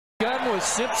Gun with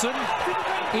Simpson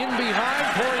in behind.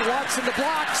 Corey Watson the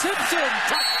block. Simpson,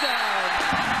 touchdown.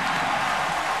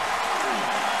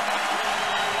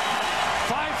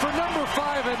 5 for number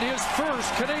 5 and his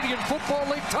first Canadian Football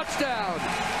League touchdown.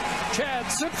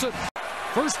 Chad Simpson,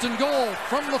 first and goal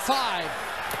from the 5.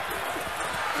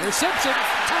 Here's Simpson,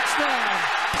 touchdown.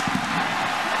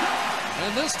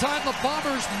 And this time the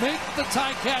Bombers make the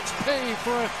tie catch pay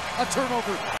for a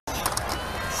turnover.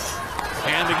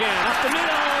 And again, up the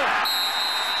middle.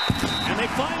 And they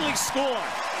finally score.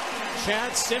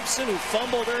 Chad Simpson, who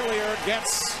fumbled earlier,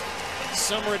 gets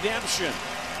some redemption.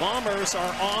 Bombers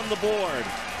are on the board.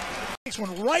 Takes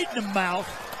one right in the mouth.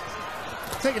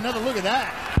 Take another look at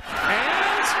that.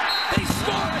 And they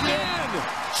score again.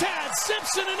 Chad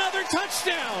Simpson, another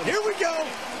touchdown. Here we go.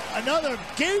 Another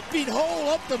gaping hole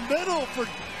up the middle for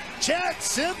Chad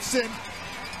Simpson.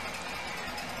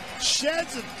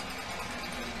 Sheds a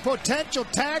potential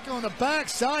tackle on the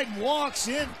backside and walks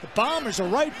in. The Bombers are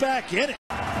right back in it.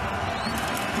 And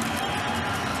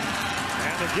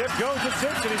the give goes to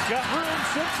Simpson. He's got room.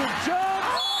 Simpson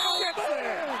jumps. Gets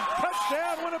there.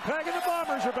 Touchdown, Winnipeg, and the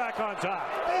Bombers are back on top.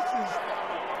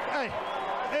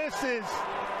 This is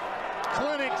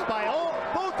clinics by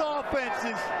both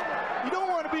offenses. You don't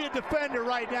want to be a defender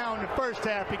right now in the first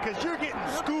half because you're getting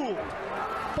schooled.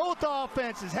 Both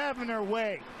offenses having their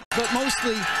way. But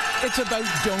mostly, it's about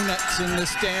donuts in the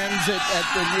stands at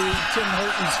the new Tim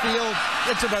Hortons field.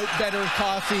 It's about better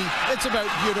coffee. It's about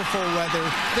beautiful weather.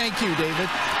 Thank you, David.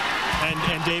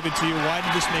 And David, to you, why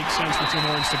did this make sense for Tim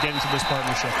Hortons to get into this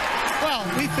partnership? Well,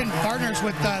 we've been partners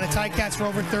with the Ticats for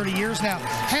over 30 years now.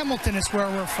 Hamilton is where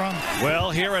we're from.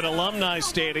 Well, here at Alumni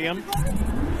Stadium,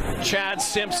 Chad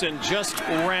Simpson just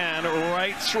ran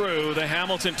right through the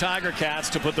Hamilton Tiger Cats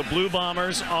to put the Blue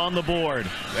Bombers on the board.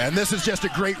 And this is just a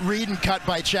great read and cut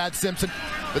by Chad Simpson.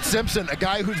 But Simpson, a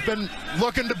guy who's been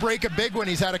looking to break a big one.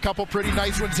 He's had a couple pretty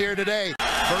nice ones here today.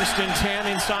 1st and 10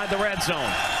 inside the red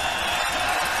zone.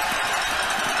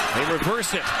 They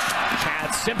reverse it.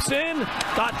 Chad Simpson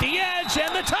got the edge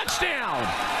and the touchdown.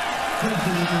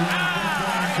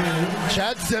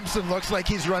 Chad Simpson looks like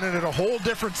he's running at a whole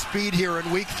different speed here in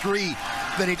week 3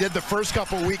 than he did the first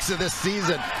couple weeks of this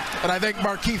season. And I think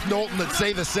Markeith Knowlton would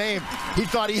say the same. He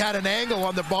thought he had an angle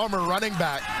on the Bomber running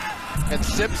back. And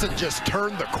Simpson just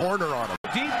turned the corner on him.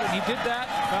 Deep, and he did that,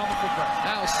 found the football.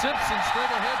 Now Simpson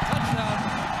straight ahead, touchdown.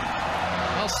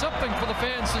 Now something for the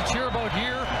fans to cheer about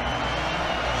here.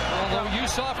 Although you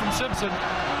saw from Simpson,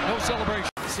 no celebration.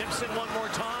 Simpson one more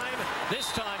time.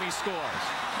 This time he scores.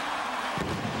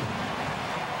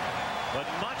 But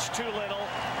much too little,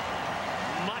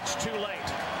 much too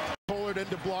late. Pollard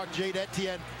into block. Jade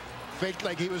Etienne faked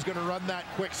like he was going to run that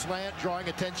quick slant, drawing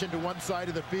attention to one side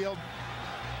of the field.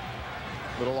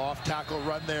 Little off tackle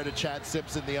run there to Chad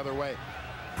Simpson the other way.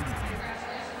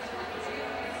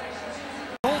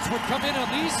 Colts would come in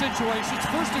on these situations.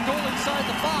 1st and goal inside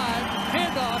the 5.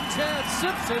 Handoff, Chad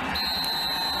Simpson.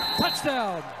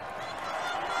 Touchdown.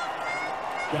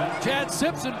 Chad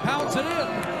Simpson pounds it in.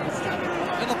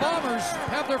 And the Bombers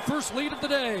have their first lead of the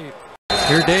day.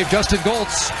 Here Dave, Justin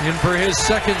Goltz in for his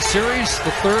second series.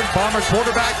 The 3rd Bomber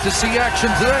quarterback to see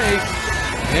action today.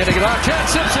 Handing it off, Chad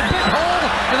Simpson, big hole,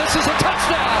 and this is a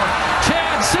touchdown.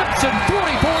 Chad Simpson,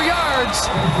 44 yards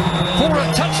for a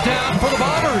touchdown for the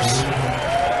Bombers.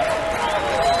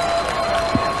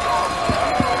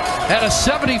 Had a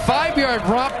 75-yard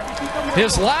romp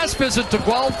his last visit to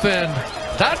Guelph, and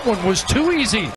that one was too easy.